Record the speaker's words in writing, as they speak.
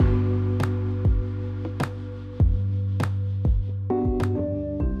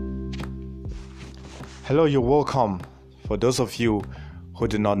Hello, you're welcome. For those of you who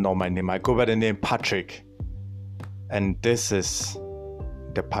do not know my name, I go by the name Patrick, and this is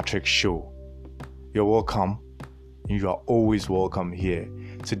the Patrick Show. You're welcome, and you are always welcome here.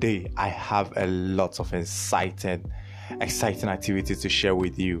 Today, I have a lot of exciting activities to share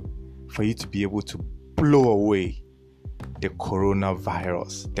with you for you to be able to blow away the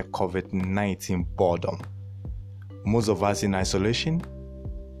coronavirus, the COVID-19 boredom. Most of us in isolation,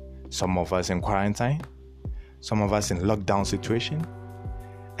 some of us in quarantine, some of us in lockdown situation,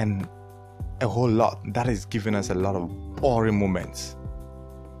 and a whole lot that is giving us a lot of boring moments.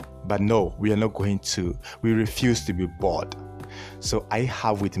 But no, we are not going to. We refuse to be bored. So I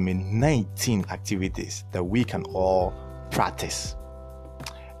have with me 19 activities that we can all practice.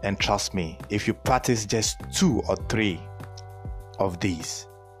 And trust me, if you practice just 2 or 3 of these,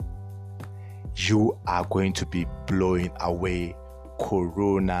 you are going to be blowing away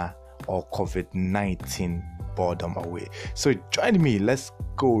Corona or COVID-19 boredom away. So join me. Let's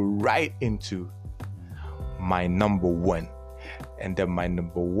go right into my number 1. And then my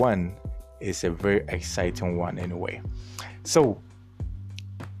number 1 is a very exciting one anyway. So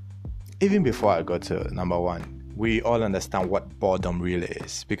even before I go to number 1, we all understand what boredom really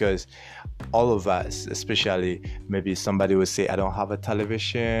is, because all of us, especially maybe somebody will say, I don't have a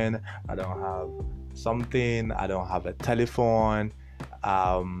television, I don't have something, I don't have a telephone,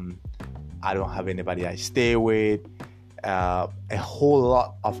 I don't have anybody I stay with, a whole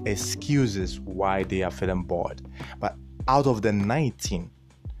lot of excuses why they are feeling bored. But out of the 19,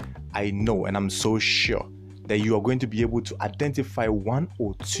 I know and I'm so sure that you are going to be able to identify 1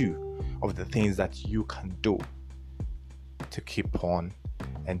 or 2 of the things that you can do to keep on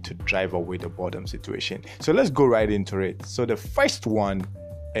and to drive away the boredom situation. So let's go right into it. So the first one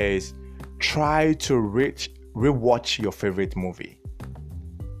is try to rewatch your favorite movie.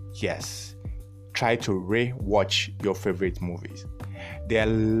 Yes, try to re-watch your favorite movies. There are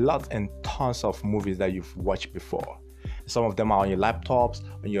lots and tons of movies that you've watched before. Some of them are on your laptops,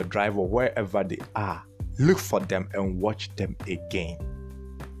 on your drive, or wherever they are. Look for them and watch them again.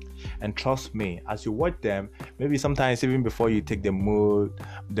 And trust me, as you watch them, maybe sometimes even before you take the move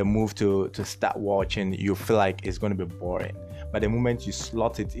to start watching, you feel like it's going to be boring. But the moment you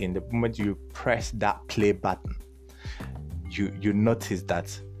slot it in, the moment you press that play button, you notice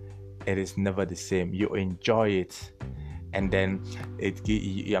that it is never the same. You enjoy it, and then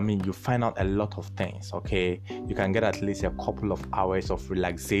you find out a lot of things. Okay, you can get at least a couple of hours of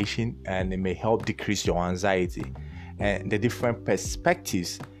relaxation, and it may help decrease your anxiety. And the different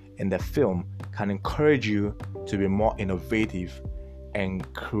perspectives in the film can encourage you to be more innovative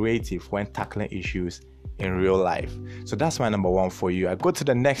and creative when tackling issues in real life. So that's my number 1 for you. I go to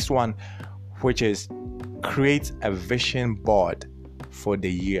the next one, which is create a vision board for the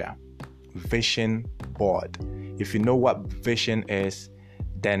year. Vision board. If you know what vision is,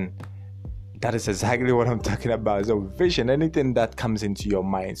 then that is exactly what I'm talking about. So vision, anything that comes into your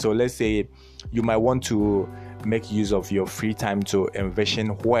mind. So let's say you might want to make use of your free time to envision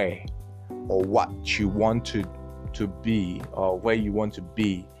where or what you want to be, or where you want to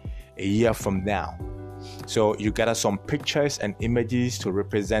be a year from now. So you gather some pictures and images to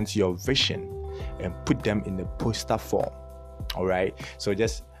represent your vision and put them in the poster form. All right, so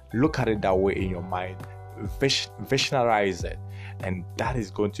just look at it that way in your mind, visualize it, and that is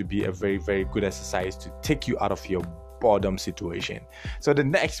going to be a very, very good exercise to take you out of your boredom situation. So the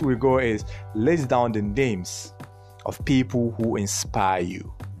next we go is list down the names of people who inspire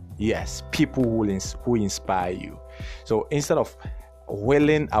you. Yes, people who inspire you. So instead of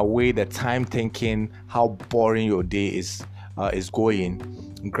whiling away the time thinking how boring your day is going,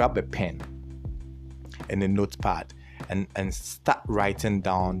 grab a pen and a notepad and start writing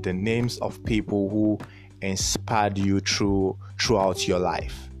down the names of people who inspired you throughout your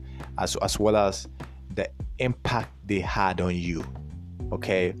life, as well as the impact they had on you.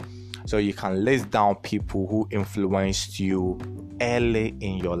 Okay, so you can list down people who influenced you early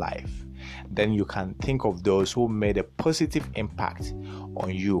in your life. Then you can think of those who made a positive impact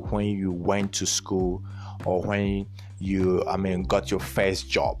on you when you went to school, or when you got your first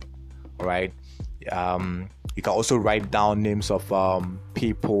job. All right. You can also write down names of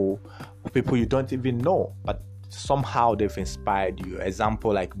people you don't even know, but somehow they've inspired you.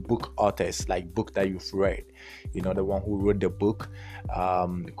 Example, like book authors, like book that you've read. You know, the one who wrote the book.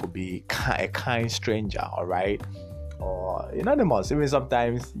 It could be a kind stranger, all right, or anonymous. Even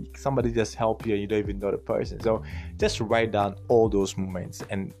sometimes somebody just help you and you don't even know the person. So just write down all those moments,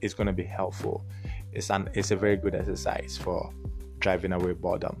 and it's going to be helpful. It's a very good exercise for driving away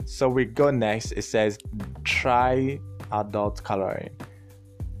boredom. So we go next. It says try adult coloring.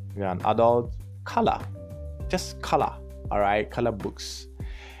 You're an adult, color, just color. All right, color books.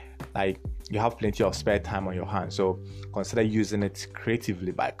 Like, you have plenty of spare time on your hands, so consider using it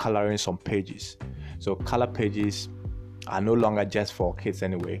creatively by coloring some pages. So color pages are no longer just for kids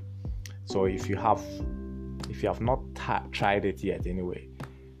anyway. So if you have not tried it yet anyway,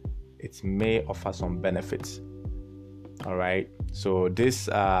 it may offer some benefits. All right, so this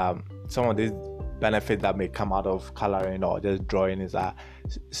some of these benefits that may come out of coloring or just drawing is that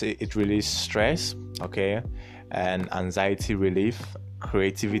it relieves stress, okay, and anxiety relief,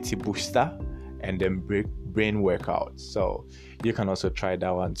 creativity booster, and then brain workout. So you can also try that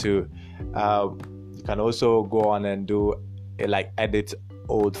one too. You can also go on and do edit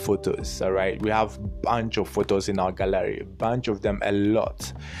old photos. All right, we have a bunch of photos in our gallery, a bunch of them, a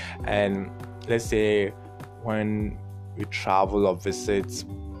lot. And let's say when we travel or visit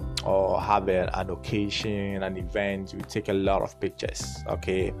or have an occasion, an event, we take a lot of pictures,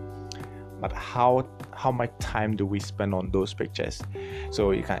 okay, but how much time do we spend on those pictures?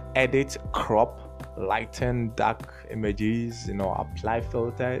 So you can edit, crop, lighten dark images, apply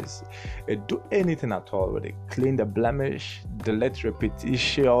filters, do anything at all with it. Clean the blemish, delete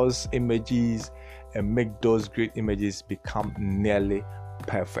repetitious images, and make those great images become nearly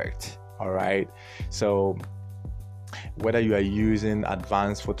perfect. All right, so whether you are using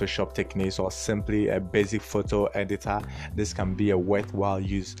advanced Photoshop techniques or simply a basic photo editor, this can be a worthwhile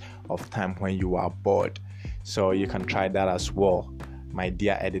use of time when you are bored. So you can try that as well, my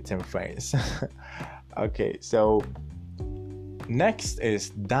dear editing friends. Okay, so next is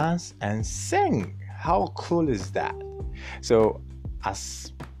dance and sing. How cool is that? So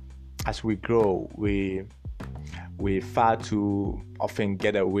as we grow, we far too often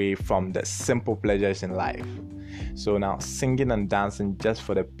get away from the simple pleasures in life. So now singing and dancing just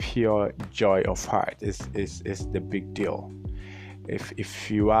for the pure joy of heart is the big deal. If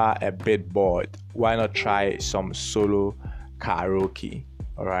you are a bit bored, why not try some solo karaoke?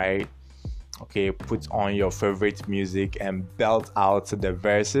 All right, okay, put on your favorite music and belt out the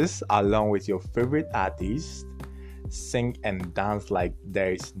verses along with your favorite artist. Sing and dance like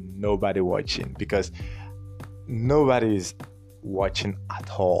there is nobody watching, because nobody is watching at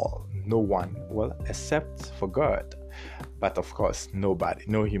all. No one, well, except for God. But of course, nobody,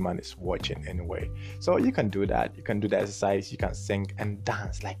 no human is watching anyway. So you can do that. You can do the exercise. You can sing and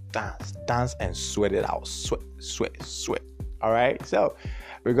dance, dance and sweat it out. Sweat. All right. So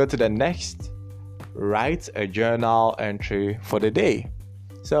we go to the next. Write a journal entry for the day.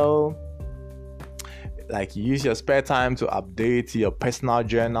 So, use your spare time to update your personal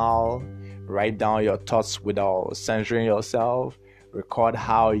journal. Write down your thoughts without censoring yourself. Record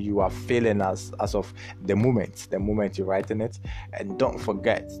how you are feeling as of the moment you're writing it, and don't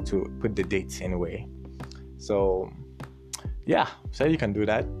forget to put the date anyway. So you can do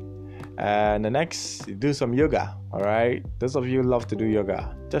that. And the next, do some yoga. All right, those of you who love to do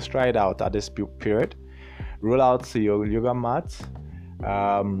yoga, just try it out at this period. Roll out to your yoga mat,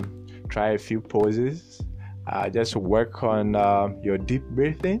 try a few poses, just work on your deep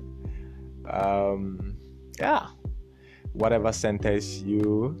breathing. Whatever centers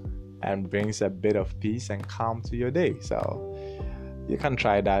you and brings a bit of peace and calm to your day. So you can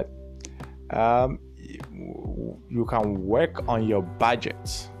try that. You can work on your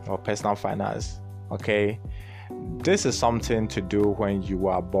budget or personal finance. Okay, this is something to do when you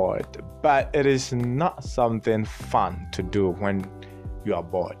are bored, but it is not something fun to do when you are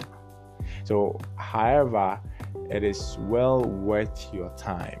bored. So, however, it is well worth your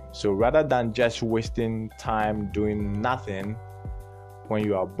time. So rather than just wasting time doing nothing when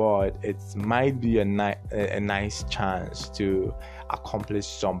you are bored, it might be a nice chance to accomplish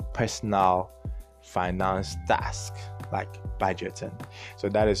some personal finance task like budgeting. So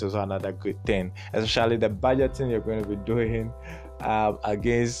that is also another good thing, especially the budgeting you're going to be doing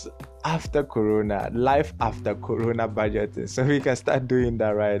against after Corona, life after Corona budgeting. So we can start doing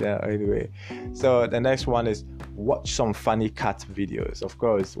that right now anyway. So the next one is watch some funny cat videos. Of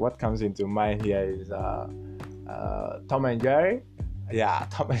course, what comes into mind here is Tom and Jerry. Yeah,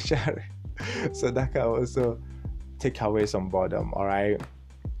 Tom and Jerry. So that can also take away some boredom. All right.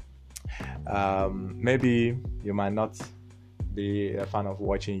 Maybe you might not be a fan of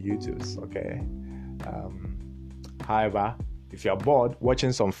watching YouTubes. Okay. However, if you're bored,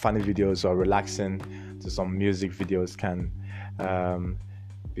 watching some funny videos or relaxing to some music videos can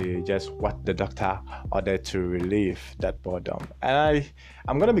be just what the doctor ordered to relieve that boredom. And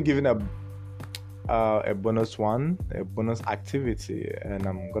I'm gonna be giving a bonus activity, and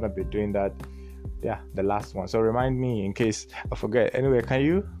I'm gonna be doing that. Yeah, the last one. So remind me in case I forget. Anyway, can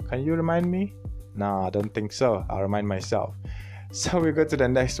you remind me? No, I don't think so. I'll remind myself. So we go to the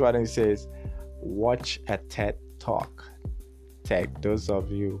next one, and it says, watch a TED Talk. Those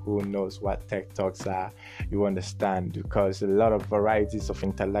of you who knows what TED Talks are, you understand, because a lot of varieties of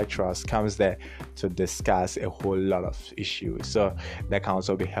intellectuals comes there to discuss a whole lot of issues. So that can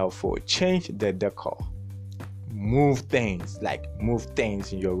also be helpful. Change the decor. Move things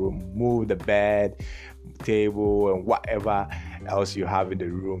in your room. Move the bed, table, and whatever else you have in the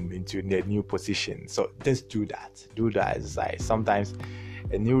room into the new position. So just do that exercise. Sometimes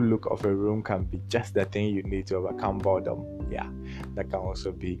a new look of a room can be just the thing you need to overcome boredom. Yeah, that can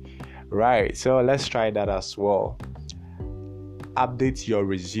also be right. So let's try that as well. Update your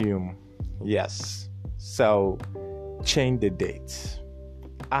resume. Yes, so change the date,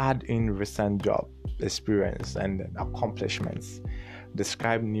 add in recent job experience and accomplishments,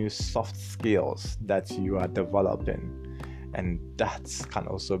 describe new soft skills that you are developing, and that can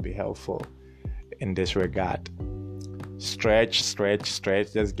also be helpful in this regard. Stretch,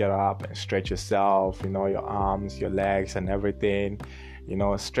 just get up and stretch yourself, your arms, your legs and everything.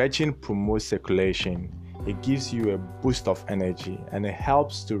 Stretching promotes circulation. It gives you a boost of energy and it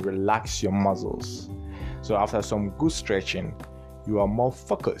helps to relax your muscles. So after some good stretching, you are more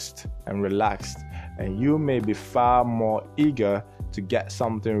focused and relaxed, and you may be far more eager to get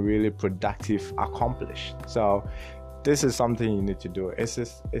something really productive accomplished. So this is something you need to do. It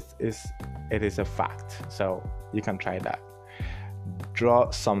is a fact. So you can try that.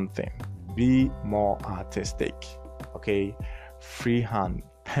 Draw something. Be more artistic. Okay? Freehand,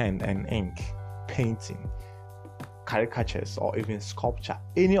 pen and ink, painting, caricatures, or even sculpture.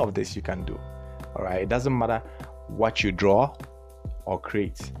 Any of this you can do. Alright? It doesn't matter what you draw or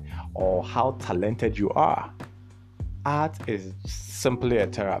create or how talented you are. Art is simply a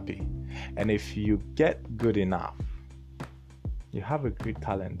therapy. And if you get good enough, you have a great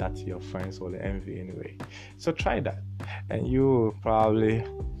talent that your friends will envy anyway. So try that, and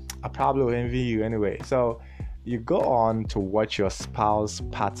I probably will envy you anyway. So you go on to watch your spouse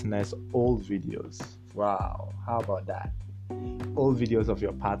partner's old videos. Wow, how about that? Old videos of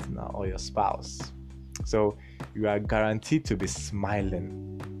your partner or your spouse. So you are guaranteed to be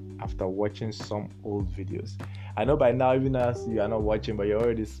smiling after watching some old videos. I know by now, even as you are not watching, but you're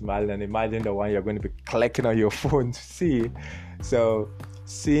already smiling. Imagine the one you're going to be clicking on your phone to see. So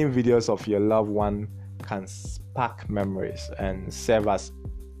seeing videos of your loved one can spark memories and serve as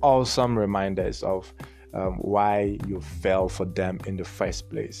awesome reminders of why you fell for them in the first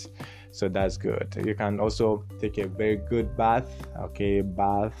place. So that's good. You can also take a very good bath,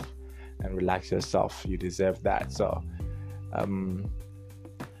 and relax yourself. You deserve that. So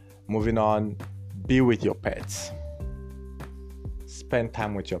moving on, be with your pets. Spend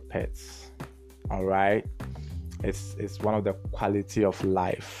time with your pets. All right. It's one of the quality of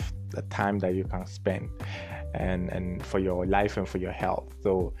life, the time that you can spend and for your life and for your health.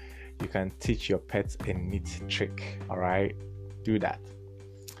 So you can teach your pets a neat trick. All right. Do that.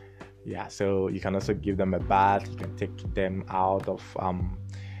 Yeah. So you can also give them a bath. You can take them out of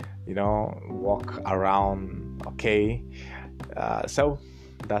walk around. Okay. So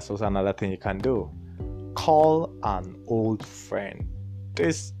that's also another thing you can do. Call an old friend.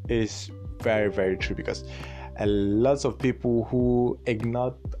 This is very, very true, because a lot of people who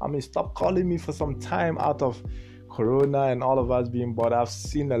stop calling me for some time out of Corona and all of us being bored. I've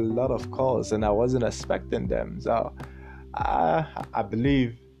seen a lot of calls and I wasn't expecting them. So I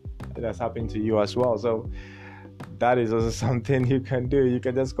believe it has happened to you as well. So that is also something you can do. You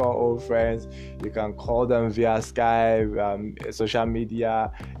can just call old friends. You can call them via Skype, social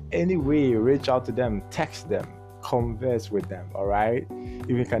media. Any way, reach out to them, text them, converse with them, all right? If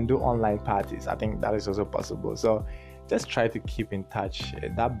you can do online parties, I think that is also possible. So just try to keep in touch.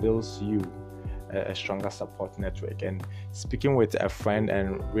 That builds you a stronger support network. And speaking with a friend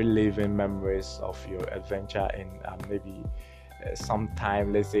and reliving memories of your adventure in maybe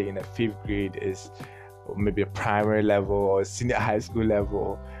sometime, let's say in a 5th grade, is maybe a primary level or senior high school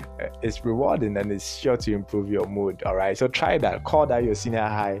level, it's rewarding and it's sure to improve your mood. All right, so try that. Call that your senior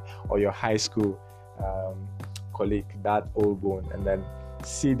high or your high school colleague, that old bone, and then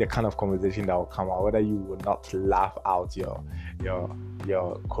see the kind of conversation that will come out, whether you will not laugh out your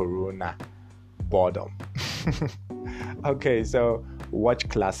Corona boredom. Okay, so watch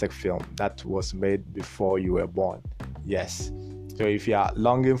classic film that was made before you were born. Yes. So if you are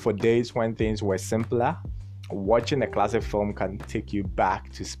longing for days when things were simpler, watching a classic film can take you back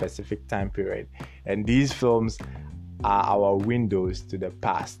to a specific time period. And these films are our windows to the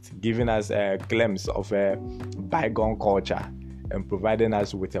past, giving us a glimpse of a bygone culture and providing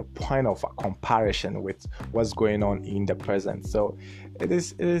us with a point of comparison with what's going on in the present. So it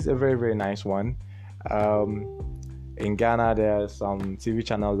is a very, very nice one. In Ghana, there are some TV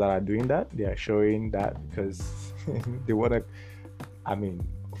channels that are doing that. They are showing that because they want to,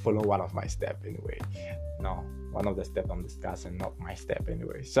 follow one of my steps anyway. No, one of the steps I'm discussing, not my step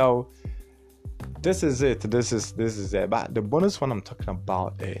anyway. So this is it. This is it. But the bonus one I'm talking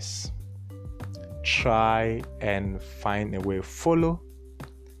about is try and find a way. Follow,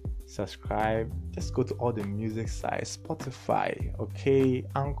 subscribe. Just go to all the music sites, Spotify, okay,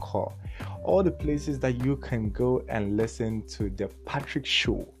 Anchor, all the places that you can go and listen to the Patrick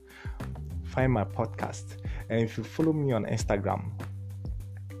Show. Find my podcast. And if you follow me on Instagram,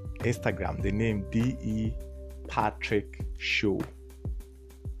 the name DE Patrick Show.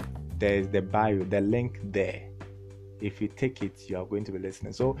 There's the bio, the link there. If you take it, you are going to be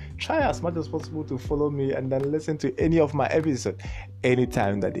listening. So try as much as possible to follow me and then listen to any of my episodes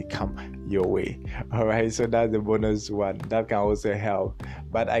anytime that they come your way. All right, so that's the bonus one. That can also help.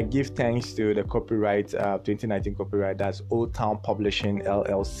 But I give thanks to the copyright, 2019 copyright. That's Old Town Publishing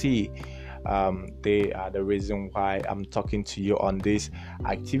LLC. They are the reason why I'm talking to you on these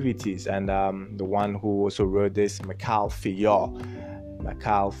activities. And the one who also wrote this, Mikhail Fior.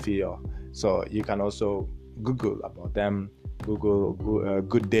 So you can also Google about them. Google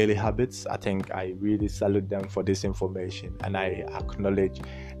Good Daily Habits. I think I really salute them for this information, and I acknowledge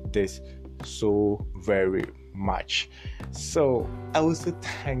this so very much. So I also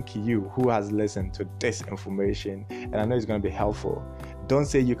thank you who has listened to this information, and I know it's going to be helpful. Don't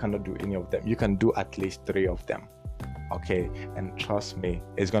say you cannot do any of them. You can do at least 3 of them, okay? And trust me,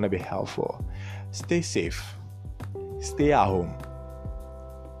 it's going to be helpful. Stay safe, stay at home,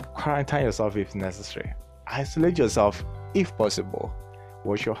 quarantine yourself if necessary, isolate yourself if possible,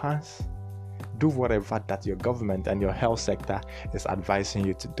 wash your hands, do whatever that your government and your health sector is advising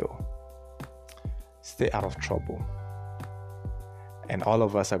you to do. Stay out of trouble, and all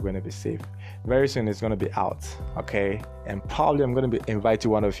of us are going to be safe. Very soon it's going to be out, okay? And probably I'm going to be inviting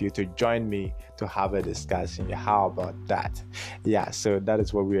one of you to join me to have a discussion. How about that? Yeah, so that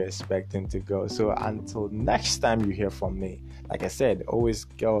is what we're expecting to go. So until next time you hear from me, like I said, always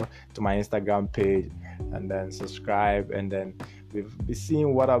go to my Instagram page and then subscribe, and then we'll be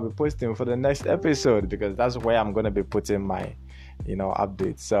seeing what I'll be posting for the next episode, because that's where I'm going to be putting my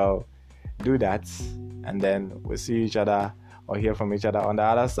updates. So do that, and then we'll see each other or hear from each other on the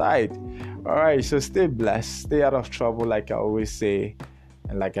other side. All right, so stay blessed, stay out of trouble, like I always say,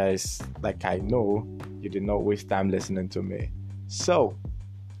 and like I know you did not waste time listening to me. So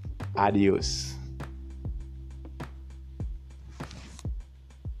adios.